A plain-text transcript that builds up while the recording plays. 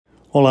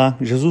Olá,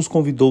 Jesus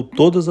convidou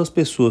todas as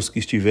pessoas que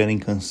estiverem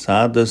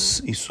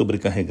cansadas e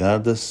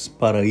sobrecarregadas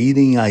para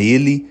irem a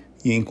Ele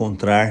e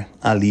encontrar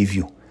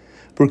alívio.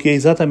 Porque é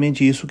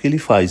exatamente isso que Ele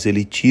faz.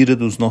 Ele tira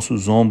dos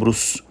nossos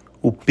ombros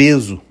o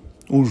peso,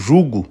 o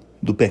jugo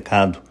do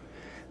pecado,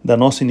 da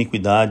nossa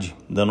iniquidade,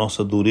 da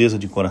nossa dureza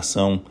de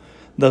coração,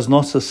 das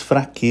nossas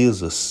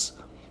fraquezas.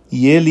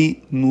 E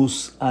Ele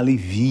nos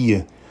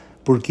alivia,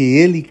 porque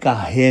Ele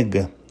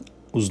carrega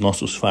os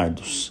nossos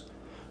fardos.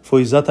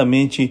 Foi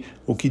exatamente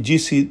o que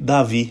disse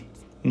Davi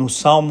no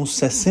Salmo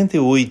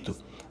 68,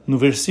 no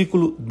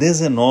versículo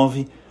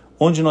 19,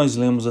 onde nós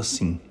lemos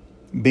assim: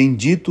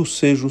 Bendito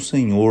seja o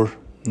Senhor,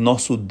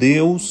 nosso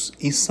Deus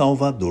e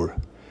Salvador.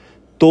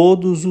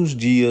 Todos os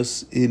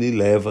dias Ele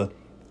leva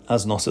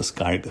as nossas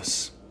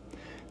cargas.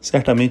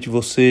 Certamente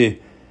você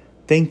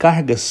tem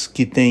cargas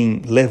que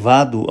tem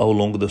levado ao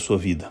longo da sua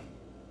vida.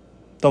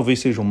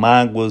 Talvez sejam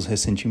mágoas,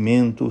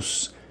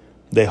 ressentimentos,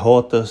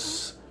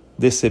 derrotas,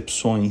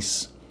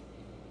 decepções.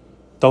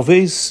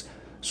 Talvez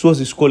suas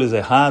escolhas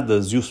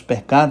erradas e os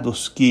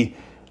pecados que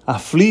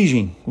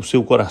afligem o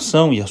seu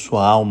coração e a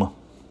sua alma.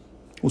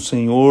 O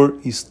Senhor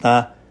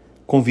está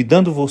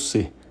convidando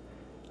você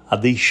a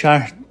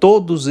deixar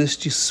todos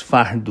estes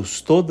fardos,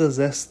 todas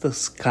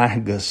estas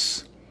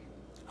cargas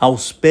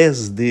aos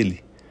pés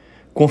dele,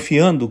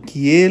 confiando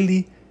que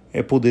ele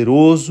é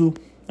poderoso,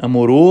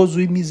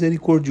 amoroso e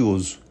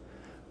misericordioso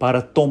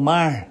para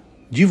tomar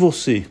de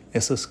você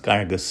essas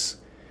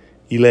cargas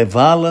e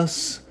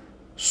levá-las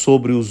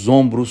sobre os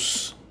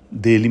ombros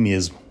dele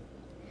mesmo.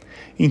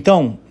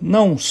 Então,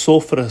 não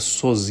sofra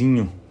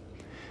sozinho.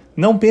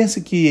 Não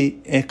pense que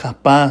é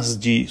capaz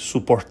de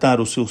suportar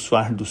os seus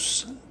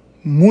fardos.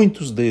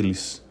 Muitos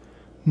deles,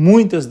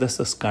 muitas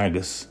dessas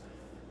cargas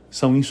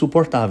são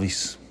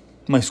insuportáveis.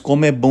 Mas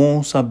como é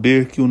bom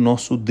saber que o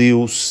nosso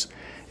Deus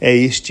é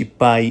este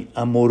Pai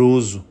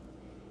amoroso,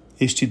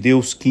 este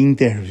Deus que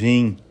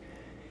intervém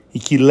e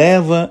que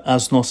leva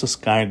as nossas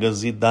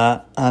cargas e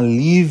dá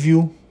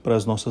alívio para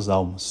as nossas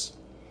almas.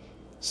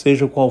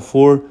 Seja qual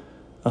for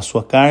a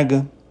sua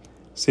carga,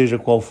 seja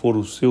qual for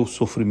o seu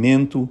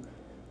sofrimento,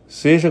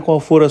 seja qual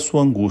for a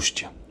sua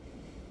angústia,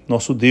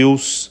 nosso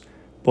Deus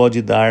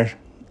pode dar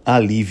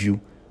alívio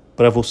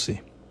para você.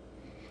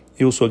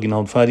 Eu sou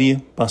Aguinaldo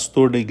Faria,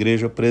 pastor da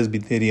Igreja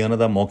Presbiteriana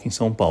da Moca, em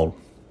São Paulo.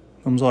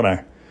 Vamos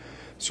orar.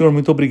 Senhor,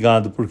 muito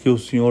obrigado porque o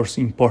Senhor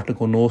se importa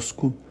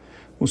conosco,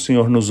 o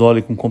Senhor nos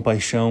olha com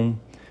compaixão,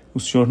 o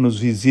Senhor nos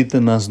visita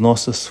nas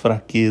nossas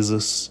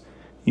fraquezas,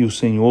 e o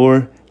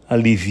Senhor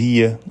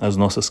alivia as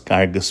nossas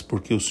cargas,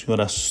 porque o Senhor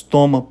as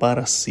toma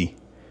para si.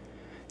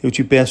 Eu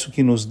te peço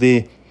que nos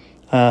dê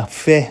a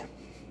fé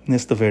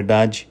nesta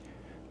verdade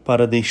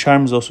para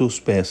deixarmos aos seus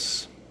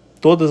pés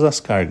todas as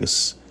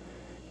cargas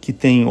que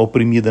têm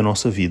oprimido a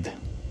nossa vida.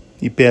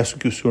 E peço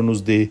que o Senhor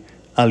nos dê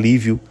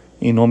alívio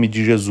em nome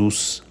de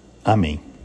Jesus. Amém.